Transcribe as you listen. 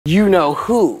you know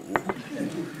who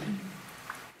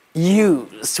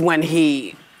used when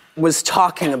he was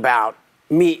talking about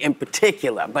me in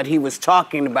particular, but he was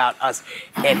talking about us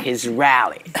at his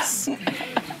rallies.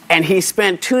 And he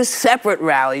spent 2 separate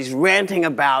rallies ranting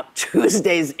about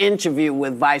Tuesday's interview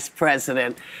with Vice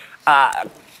President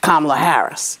Kamala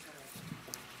Harris.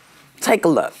 Take a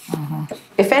look.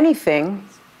 If anything,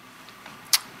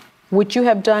 would you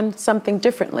have done something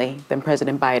differently than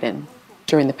President Biden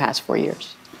during the past 4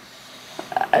 years?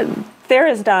 There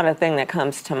is not a thing that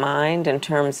comes to mind in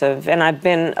terms of, and I've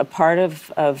been a part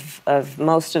of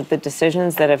most of the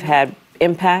decisions that have had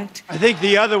impact. I think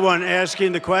the other one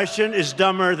asking the question is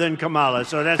dumber than Kamala,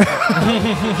 so that's,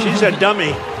 she's a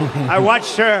dummy. I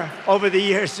watched her over the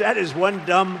years. That is one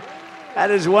dumb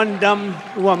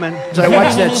woman. So I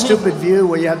watched that stupid View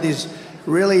where you have these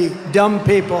really dumb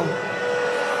people.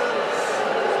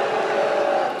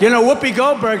 You know, Whoopi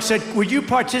Goldberg said, would you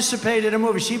participate in a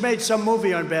movie? She made some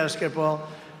movie on basketball.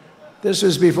 This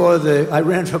was before I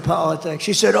ran for politics.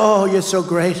 She said, oh, you're so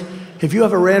great. If you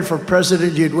ever ran for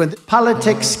president, you'd win.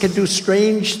 Politics can do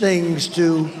strange things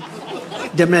to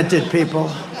demented people.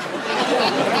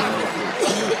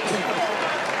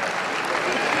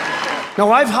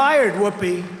 Now, I've hired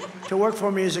Whoopi to work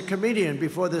for me as a comedian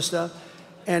before this stuff,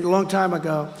 and a long time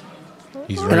ago.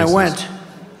 He's and racist. I went.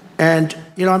 And,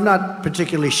 you know, I'm not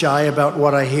particularly shy about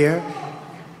what I hear.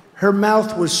 Her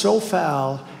mouth was so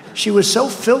foul. She was so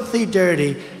filthy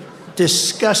dirty,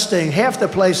 disgusting. Half the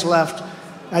place left.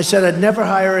 I said I'd never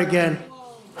hire her again.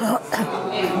 Well,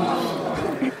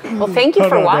 thank you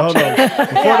for watching. Hold on.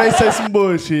 Before they say some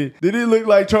bullshit, did it look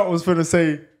like Trump was finna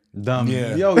say, Dumb.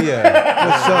 Yeah. Yo, yeah.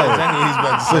 For sure. He's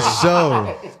about to For say. sure.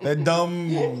 That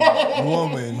dumb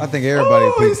woman. I think everybody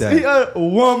picked that.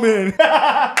 woman. Okay,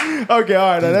 all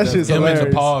right. Now that shit's Him in hilarious.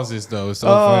 the pauses, though. So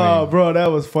Oh, funny. bro, that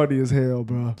was funny as hell,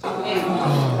 bro.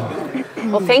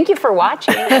 Well, thank you for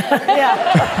watching.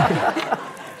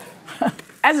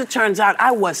 As it turns out,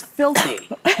 I was filthy.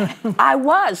 I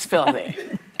was filthy.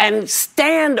 And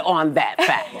stand on that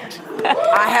fact.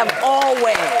 I have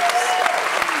always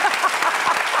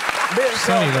been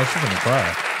Sonny, filthy. though, she's gonna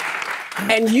cry.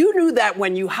 And you knew that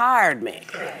when you hired me.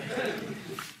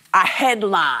 I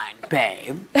headlined,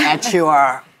 babe, at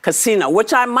your casino,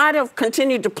 which I might have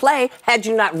continued to play had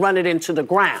you not run it into the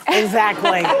ground.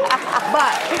 Exactly.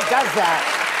 But Who does that?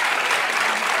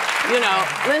 you know,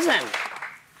 listen,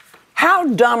 how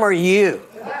dumb are you?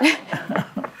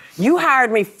 You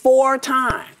hired me 4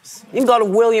 times. You can go to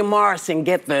William Morris and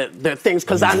get the things,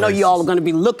 because I know you all are going to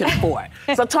be looking for it.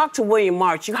 So talk to William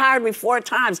Morris. You hired me 4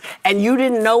 times, and you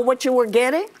didn't know what you were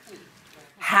getting?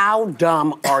 How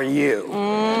dumb are you?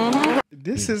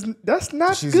 That's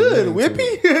not She's good, admitting to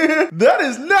Whoopi. That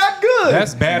is not good.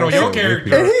 That's bad on your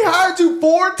character. And he hired you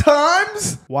 4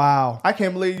 times? Wow. I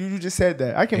can't believe you just said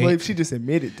that. I can't believe she just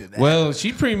admitted to that. Well,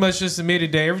 she pretty much just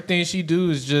admitted that everything she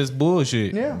do is just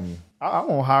bullshit. Yeah. I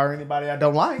won't hire anybody I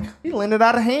don't like. He lent it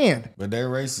out of hand. But they're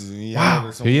racist.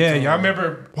 Wow. Yeah, y'all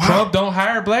remember Trump don't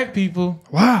hire black people.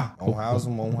 Wow. Don't house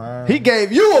them, won't hire He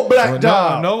gave you a black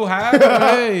job. No hire.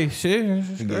 Hey, shit.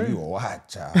 He gave you a white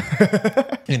child.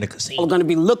 In the casino. Are going to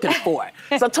be looking for it.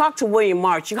 So talk to William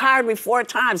March. You hired me 4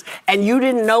 times, and you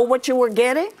didn't know what you were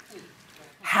getting?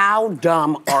 How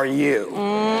dumb are you? Go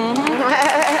ahead,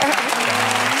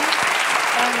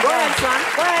 son.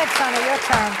 Go ahead, Sonny. Your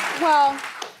turn. Well,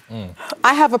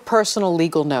 I have a personal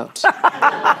legal note.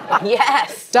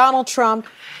 Yes. Donald Trump,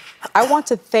 I want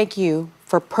to thank you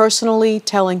for personally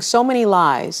telling so many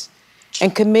lies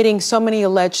and committing so many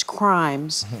alleged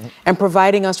crimes and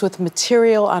providing us with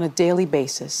material on a daily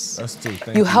basis. Us too.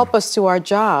 Thank You help us do our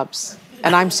jobs,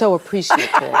 and I'm so appreciative.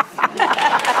 Because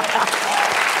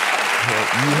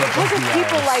of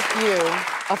people like you,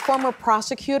 a former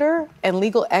prosecutor and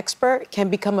legal expert can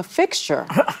become a fixture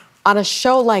on a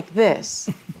show like this.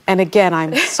 And again,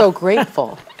 I'm so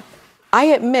grateful. I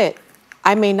admit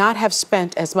I may not have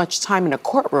spent as much time in a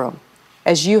courtroom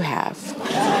as you have.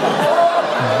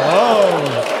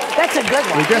 That's a good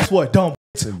one. Well, guess what? Dumb.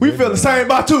 We feel the same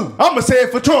about you. I'm going to say it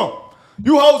for Trump.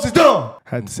 You hoes is dumb.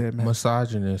 Had to say it, man.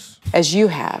 Misogynist. As you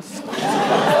have.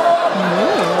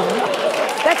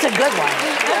 That's a good one.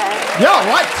 Y'all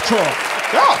like Trump.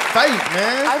 Y'all fake,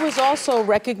 man. I was also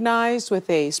recognized with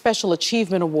a Special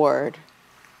Achievement Award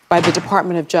by the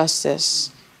Department of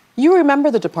Justice. You remember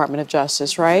the Department of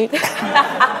Justice, right?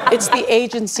 It's the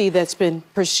agency that's been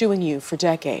pursuing you for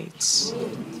decades.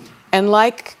 And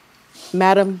like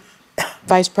Madam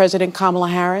Vice President Kamala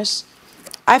Harris,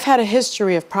 I've had a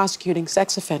history of prosecuting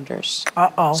sex offenders.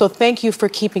 So thank you for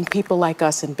keeping people like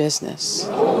us in business.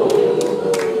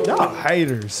 Y'all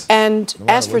haters. And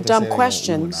as for dumb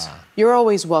questions, You're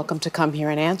always welcome to come here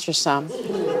and answer some.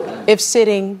 If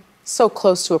sitting so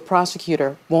close to a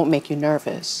prosecutor won't make you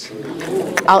nervous.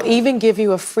 I'll even give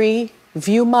you a free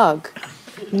View mug.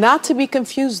 Not to be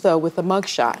confused, though, with a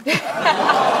mugshot.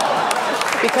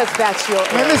 Because that's your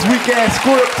Man, this weak-ass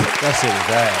script. That shit is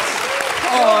ass.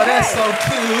 Oh, that's so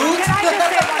cute. Can I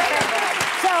just say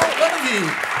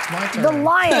one thing? So, the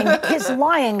lying, his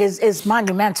lying is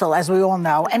monumental, as we all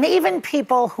know. And even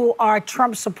people who are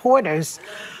Trump supporters,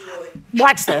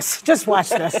 watch this. Just watch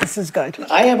this. This is good.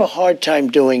 I have a hard time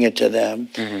doing it to them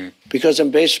because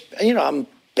I'm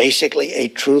basically a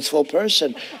truthful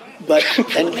person. But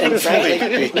and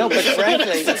frankly, that's a very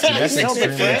truthful thing to say. That's a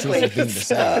very truthful thing to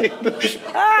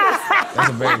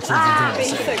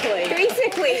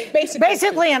say.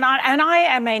 Basically, and I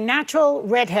am a natural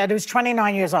redhead who's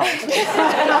 29 years old. Okay,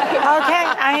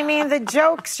 I mean the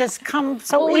jokes just come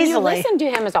so when easily. When you listen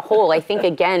to him as a whole, I think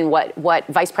again what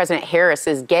Vice President Harris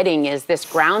is getting is this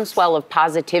groundswell of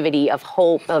positivity, of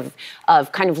hope, of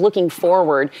kind of looking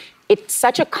forward. It's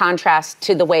such a contrast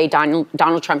to the way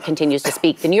Donald Trump continues to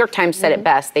speak. The New York Times said it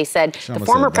best. They said, the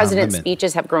former president's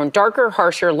speeches have grown darker,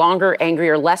 harsher, longer,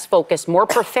 angrier, less focused, more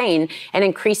profane, and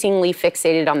increasingly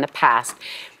fixated on the past.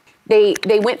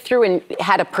 They went through and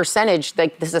had a percentage,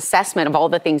 like this assessment of all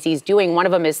the things he's doing. One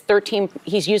of them is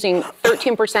he's using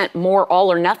 13% more all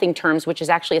or nothing terms, which is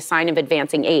actually a sign of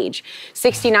advancing age.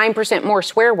 69% more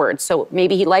swear words, so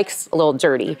maybe he likes a little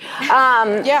dirty.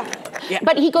 Yeah.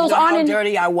 But he goes on and...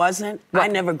 dirty I wasn't? What? I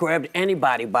never grabbed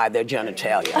anybody by their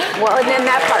genitalia. Well, and then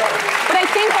that part. But I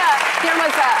think there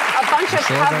was a bunch of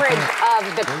coverage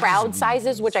of the crowd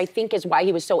sizes, which I think is why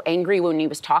he was so angry when he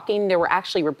was talking. There were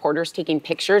actually reporters taking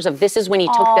pictures of this is when he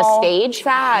took the stage.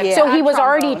 Sad. So he was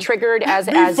already triggered as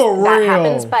that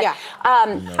happens. But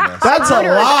that's a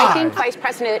lie. I think Vice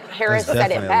President Harris said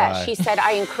it best. She said,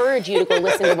 I encourage you to go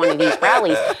listen to one of these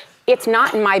rallies. It's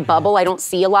not in my bubble. I don't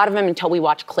see a lot of them until we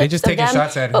watch clips just of taking them.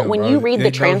 shots at but him, when bro. you read They the know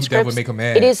that transcripts, would make him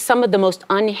mad. it is some of the most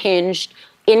unhinged,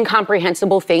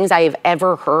 incomprehensible things I have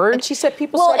ever heard. And she said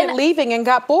people started leaving and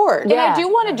got bored. And I do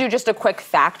want to do just a quick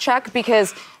fact check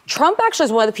because Trump actually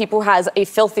is one of the people who has a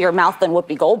filthier mouth than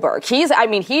Whoopi Goldberg. He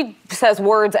says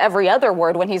words every other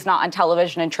word when he's not on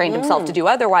television and trained himself to do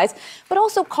otherwise. But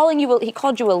also he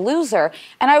called you a loser.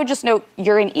 And I would just note,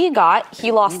 you're an EGOT.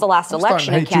 He lost the last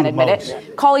election and can't admit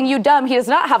it. Calling you dumb. He does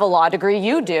not have a law degree.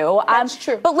 You do. That's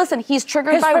true. But listen, he's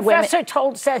triggered His by women.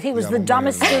 professor said he was the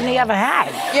dumbest student he ever had.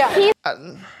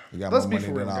 Yeah. Let's be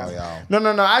for real, guys. No.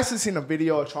 I actually seen a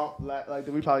video of Trump like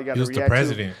that we probably got to react to. He was the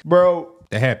president. Bro.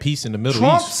 They had peace in the Middle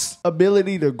Trump's East.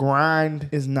 ability to grind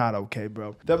is not okay,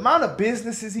 bro. The amount of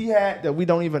businesses he had that we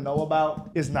don't even know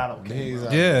about is not okay.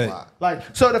 Yeah.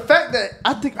 Like, so the fact that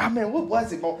what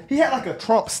was it, bro? He had like a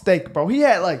Trump steak, bro. He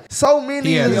had like so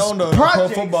many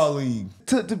projects. Football league.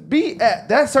 To be at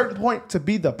that certain point, to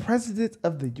be the president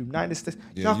of the United States,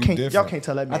 y'all can't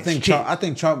tell that man. I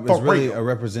think Trump is really a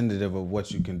representative of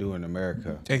what you can do in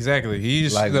America. Exactly.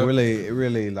 He's like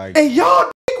really like. And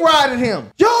y'all riding him.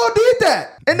 Y'all did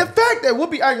that. And the fact that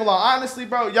Whoopi, I ain't gonna lie, honestly,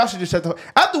 bro, y'all should just shut the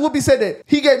after Whoopi said that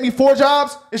he gave me 4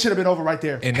 jobs, it should have been over right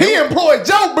there. And he employed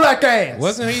Joe black ass.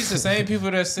 Wasn't he the same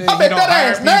people that said I bet that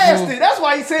ass people? nasty. That's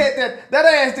why he said that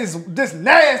ass is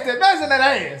nasty. Imagine that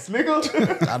ass,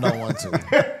 nigga. I don't want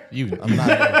to. I'm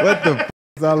not. What the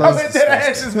I bet that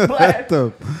ass is black.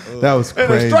 That was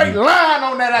crazy. And a straight line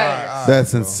on that ass.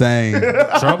 That's insane.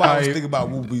 Trump always think about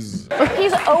Whoopi's.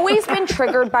 He's always been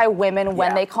triggered by women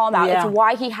when they call him out. Yeah. It's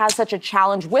why he has such a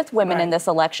challenge with women in this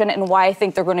election and why I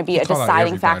think they're going to be a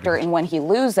deciding factor in when he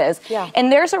loses. Yeah.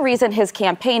 And there's a reason his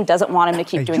campaign doesn't want him to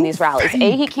keep doing these rallies.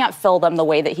 A, he can't fill them the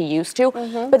way that he used to,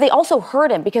 but they also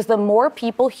hurt him because the more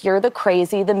people hear the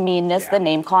crazy, the meanness, the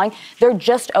name calling, they're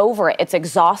just over it. It's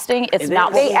exhausting. It's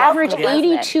not what They we want average from the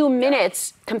president. 82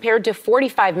 minutes compared to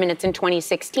 45 minutes in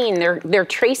 2016. They're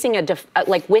tracing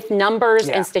like with numbers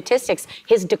and statistics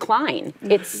his decline.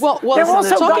 It's they're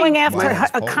also going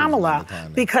after Kamala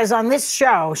because on this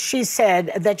show she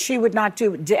said that she would not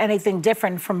do anything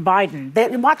different from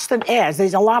Biden. Watch the ads.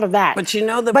 There's a lot of that. But you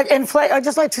know I'd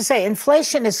just like to say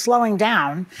inflation is slowing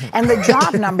down and the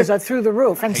job numbers are through the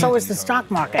roof, and so is the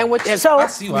stock market. And what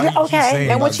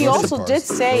she also did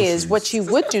say is what she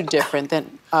would do different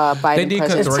than Biden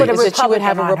president is that she would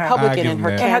have a Republican in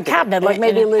her cabinet, like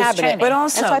maybe Liz Cheney. But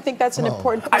also, and so I think that's an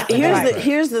important.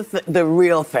 Here's the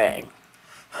real thing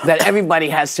that everybody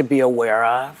has to be aware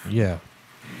of. Yeah.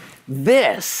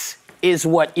 This is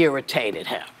what irritated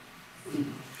him.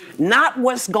 Not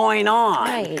what's going on.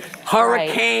 Right.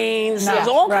 Hurricanes, there's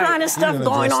all kind of stuff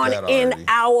going on in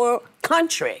our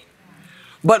country.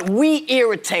 But we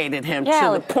irritated him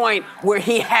to the point where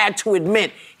he had to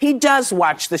admit He does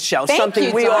watch the show, Thank something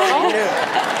you, we Donald. already knew.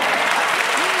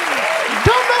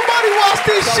 Don't nobody watch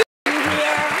this shit.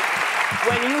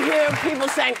 When you hear people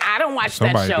saying, I don't watch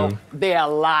Somebody that show, do. they're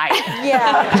lying.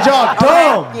 Yeah. Y'all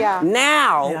dumb. Yeah.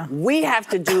 Now, we have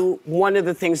to do one of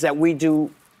the things that we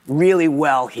do really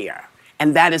well here,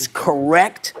 and that is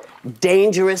correct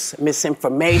dangerous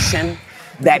misinformation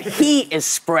that he is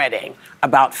spreading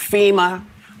about FEMA,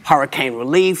 hurricane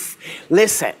relief.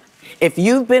 Listen, if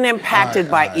you've been impacted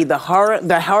by either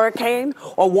the hurricane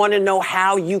or want to know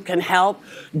how you can help,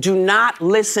 do not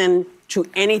listen to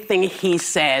anything he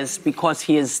says because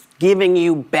he is giving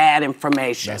you bad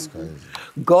information. That's crazy.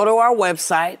 Go to our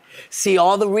website, see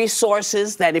all the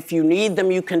resources that if you need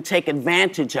them, you can take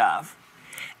advantage of.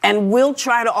 And we'll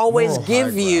try to always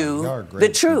give you the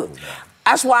truth.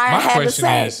 That's why I had to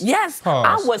say, yes,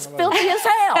 I was filthy as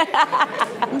hell.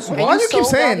 Why you keep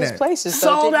saying that? Places,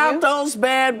 Sold out those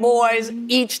bad boys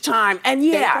each time. And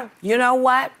yeah, you know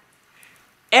what?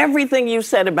 Everything you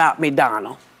said about me,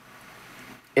 Donald,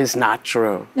 is not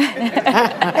true.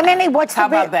 And then How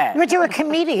about that? But you're a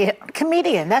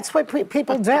comedian. That's what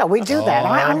people do. We do that.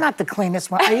 I'm not the cleanest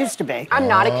one. I used to be. I'm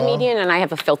not a comedian, and I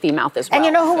have a filthy mouth as well. And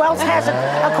you know who else has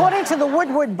it? According to the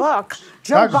Woodward book,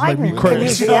 Joe Biden can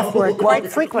use the F word quite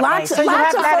frequently. So you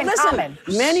have that in common.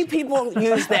 Many people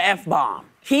use the F-bomb.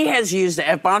 He has used the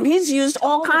F-bomb. He's used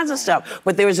all kinds of stuff.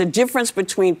 But there is a difference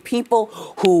between people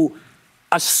who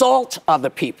assault other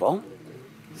people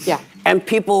and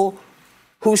people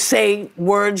who say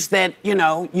words that, you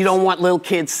know, you don't want little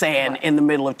kids saying in the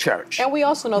middle of church. And we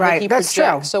also know that he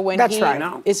projects. So when he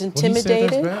is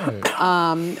intimidated,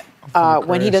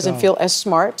 when he doesn't feel as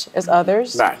smart as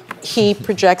others, he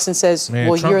projects and says,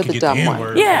 well, Trump you're can the get dumb one.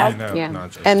 N-word. Yeah.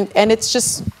 And it's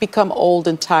just become old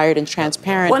and tired and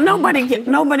transparent. Well, nobody,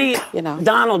 you know,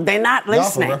 Donald, they're not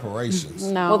listening. Y'all for reparations.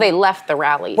 No. Well, they left the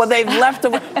rallies. Well, they've left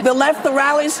the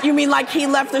rallies. You mean like he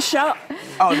left the show?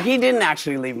 Oh, he didn't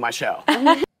actually leave my show.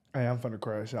 Hey, I'm finna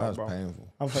crash out, bro. That was painful.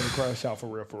 I'm finna crash out for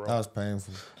real, for real. That was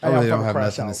painful. Hey, I really I'm don't finna have crash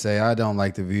nothing out. to say. I don't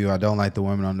like The View. I don't like the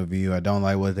women on The View. I don't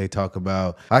like what they talk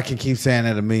about. I can keep saying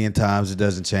that a million times. It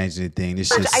doesn't change anything. This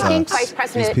shit sucks. I think Vice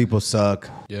President... These people suck.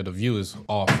 Yeah, The View is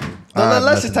awful.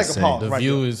 Let's just take a pause. The right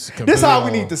View there. is This is all we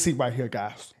completely need to see right here,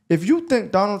 guys. If you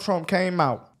think Donald Trump came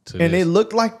out To and this. it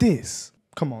looked like this,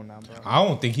 come on now, bro. I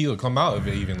don't think he'll come out if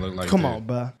it even looked like Come that. on,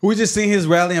 bro. We just seen his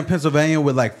rally in Pennsylvania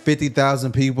with like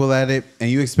 50,000 people at it, and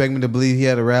you expect me to believe he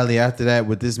had a rally after that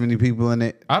with this many people in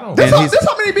it? I don't. This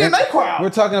how many be in that crowd. We're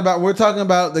talking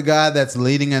about the guy that's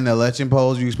leading in the election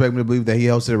polls. You expect me to believe that he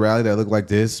hosted a rally that looked like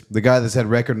this? The guy that's had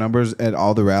record numbers at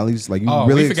all the rallies? Like, you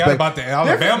really we forgot expect about the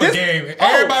Alabama game.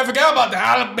 Everybody forgot about the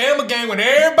Alabama game when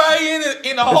everybody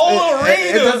in the whole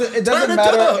arena. It doesn't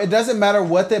matter. It doesn't matter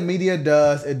what the media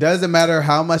does. It doesn't matter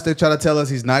how much they try to tell us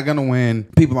he's not going to win.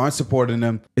 People aren't supporting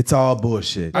him. It's all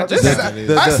bullshit.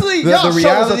 Actually, y'all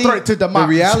shows a threat to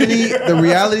democracy. The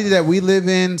reality that we live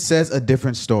in says a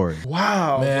different story.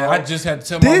 Wow, Man, bro. I just had to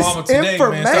tell my mama today,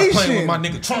 man, stop playing with my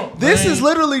nigga Trump. This man. is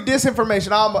literally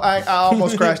disinformation. I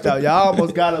almost crashed out. Y'all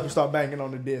almost got up and started banging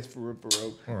on the disc for real, for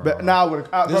real. But now I would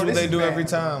have. This is what they do every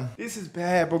time. This is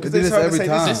bad, bro. Because They do they this every every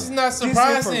time. time. This is not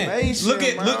surprising.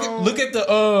 Look at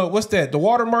the what's that? The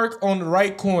watermark on the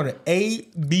right corner.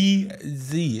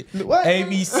 ABC. What?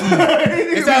 ABC.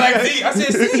 It sound like Z. I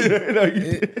said C.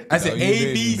 I said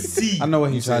ABC. I know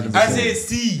what he tried to say. I said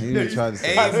C. He tried to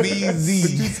say.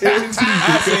 ABZ.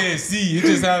 I said C. It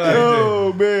just sounded like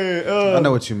Oh man, I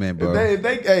know what you meant, bro.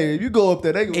 if you go up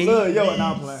there, they gonna love yo and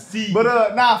I'm playing.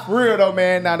 But nah, for real though,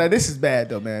 man. Nah, this is bad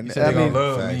though, man. They gonna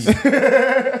love me.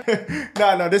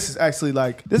 Nah, this is actually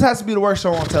like this has to be the worst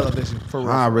show on television for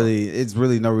real. It's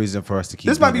really no reason for us to keep.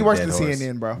 This might be beating worse a than dead horse.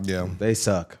 CNN, bro. Yeah, they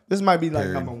suck. This might be like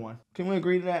Period. number one. Can we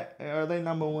agree to that? Are they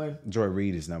number one? Joy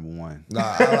Reid is number one.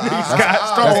 That's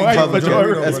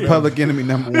Public Enemy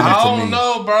number one. I to don't me.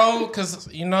 know, bro, because it's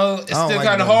still like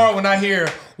kind of that. hard when I hear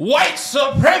white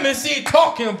supremacy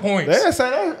talking points. They'll say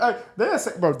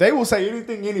that. Bro, they will say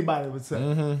anything anybody would say.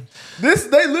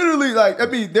 They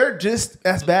literally they're just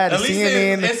as bad At as least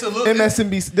CNN, it's a little-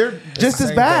 MSNBC. They're just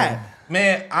as bad.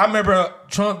 Man, I remember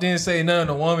Trump didn't say nothing.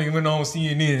 A woman went on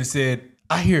CNN and said,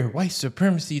 I hear white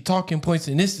supremacy talking points,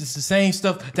 and this is the same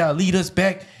stuff that'll lead us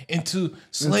back into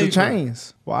slavery. Into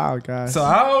chains. Wow, guys. So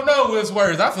I don't know what's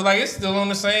worse. I feel like it's still on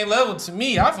the same level to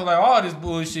me. I feel like all this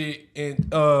bullshit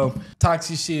and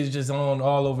toxic shit is just on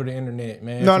all over the internet,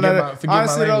 man. Honestly my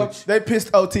though, language. they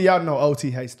pissed OT. Y'all know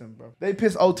OT hates them, bro. They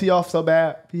pissed OT off so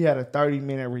bad. He had a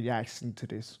 30-minute reaction to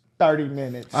this. 30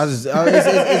 minutes. It's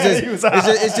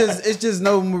just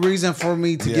no reason for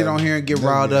me to get on here and get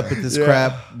riled up at this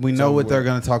crap. We know what they're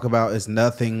gonna talk about. It's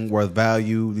nothing worth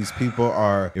value. These people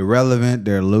are irrelevant.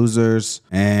 They're losers,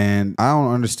 and I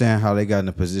don't understand how they got in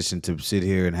a position to sit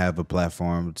here and have a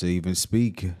platform to even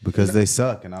speak because they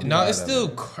suck. And it's still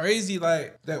crazy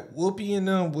like that. Whoopi and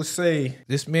them would say,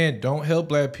 "This man don't help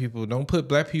black people. Don't put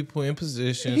black people in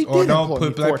positions, or don't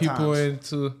put black people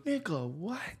into." Nigga,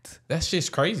 what? That shit's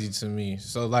crazy to me.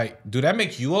 So, like, do that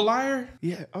make you a liar?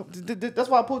 Yeah, that's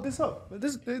why I pulled this up.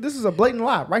 This is a blatant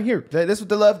lie right here. This is what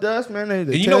the left does, man.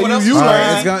 They you know what else?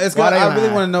 It's gonna, I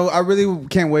really want to know. I really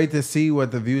can't wait to see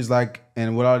what the views like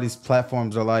and what all these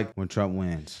platforms are like when Trump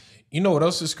wins. You know what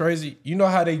else is crazy? You know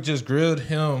how they just grilled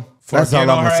him for getting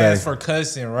on her ass for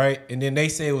cussing, right? And then they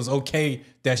say it was okay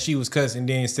that she was cussing,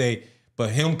 then say, but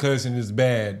him cussing is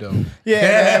bad though. Yeah,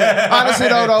 man. Honestly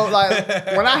though,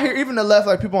 like when I hear even the left,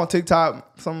 like people on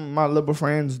TikTok, some of my liberal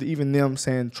friends, even them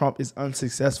saying Trump is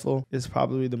unsuccessful is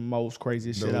probably the most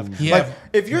craziest shit ever. Yeah. Like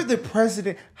if you're the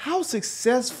president, how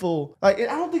successful? Like I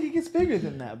don't think it gets bigger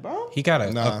than that, bro. He got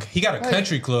a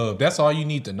country club. That's all you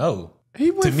need to know. He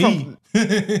went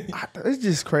it's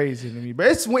just crazy to me. But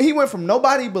it's when he went from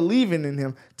nobody believing in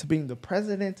him to being the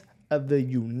president of the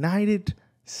United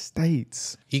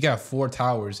States. He got 4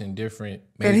 towers in different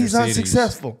major and he's cities.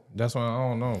 Unsuccessful. That's why I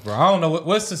don't know, bro. I don't know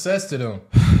what's success to them.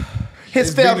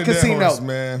 His failed casino, horse,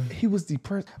 man. He was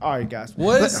depressed. All right, guys.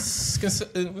 What's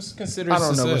considered success? I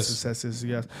don't know what success is,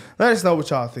 guys. Let us know what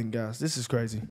y'all think, guys. This is crazy.